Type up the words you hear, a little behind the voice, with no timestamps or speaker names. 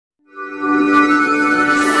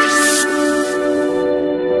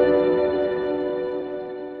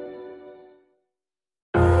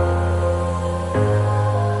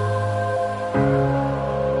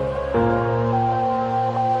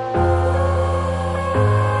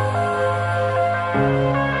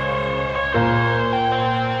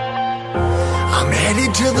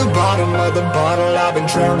bottom of the bottle, I've been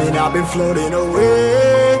drowning, I've been floating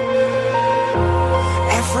away.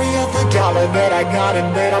 Every other dollar that I got in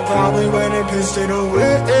bed, I probably went and pissed it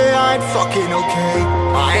away. I ain't fucking okay,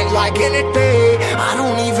 I ain't liking it, babe. I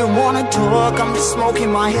don't even wanna talk, I'm just smoking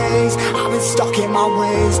my haze. I've been stuck in my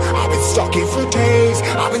ways, I've been stuck in for days.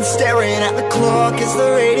 I've been staring at the clock as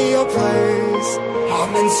the radio plays.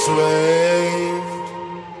 I'm enslaved.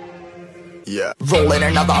 Yeah, rolling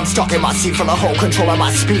another, I'm stuck in my seat from the whole control of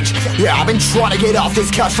my speech. Yeah, I've been trying to get off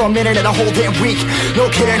this couch for a minute and a whole damn week.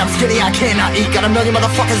 No kidding, I'm skinny, I cannot eat. Got a million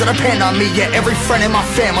motherfuckers that depend on me. Yeah, every friend in my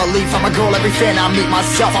family, from a girl, every fan I meet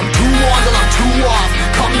myself. I'm too on till I'm too off.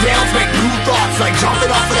 Come down to make new thoughts, like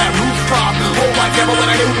jumping off of that rooftop. Whole life ever when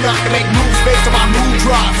I knew not to make moves based on my mood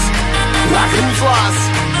drops. Like who's lost?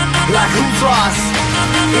 Like who's lost?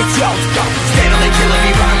 It's yo, steadily killing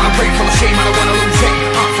me, running my brain full of shame, I don't wanna lose it.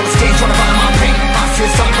 Full of stage, trying to find my pain. I see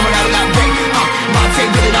the sun coming out of that rain. My day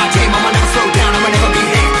really not tame, I'ma never slow down, I'ma never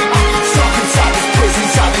behave. Stuck inside this prison,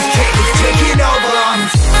 inside this cage, it's taking over on me.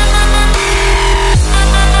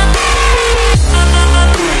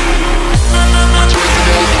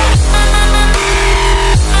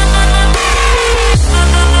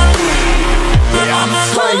 Yeah, I'm a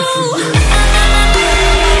slave for you.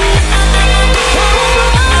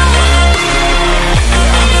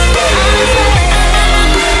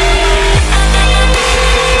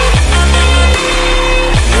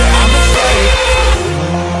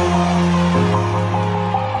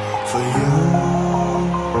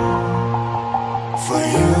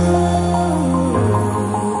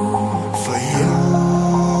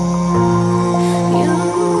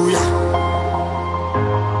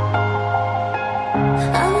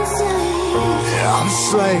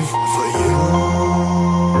 Slave for you.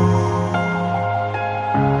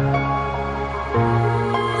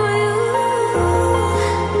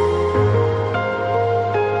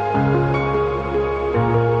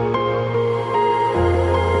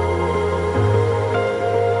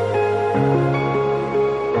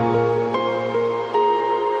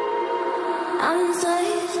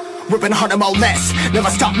 Ripping harder, more less. Never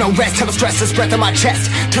stop, no rest. Till the stress is breath in my chest.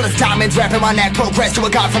 Till it's diamonds wrapping my neck. Progress to a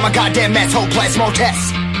god from a goddamn mess. Hopeless, more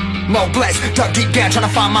tests, more blessed. Dug deep down, trying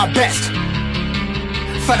to find my best.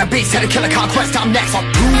 Find a beast, had to kill a conquest. I'm next. I'm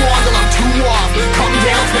too on till I'm too off. Come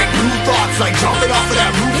down to make new thoughts, like jumping off of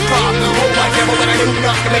that rooftop. Whole life ever when I knew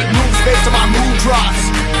not to make moves based on my mood drops.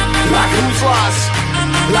 Like who's lost?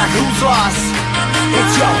 Like who's lost?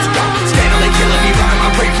 It's yo, steadily killing me, running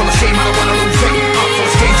my brain full of shame, I don't wanna lose it. Full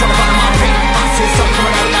of stage, trying to find my pain. I see the sun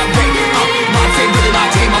coming out of that rain. My day really not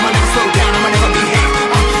tame, I'ma never slow down, I'ma never behave.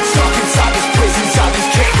 Stuck inside this prison, inside this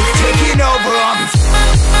cage, it's taking over on me.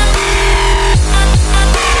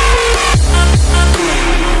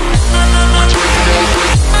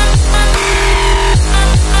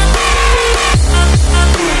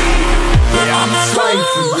 Yeah, I'm a slave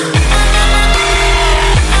for you.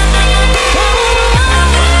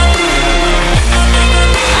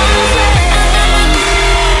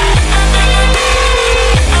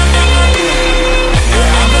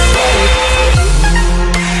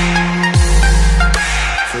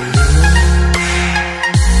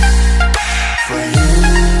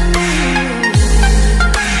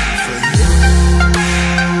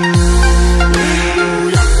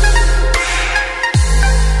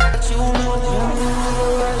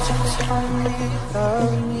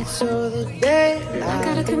 I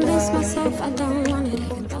gotta convince myself I don't want it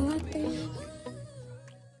even though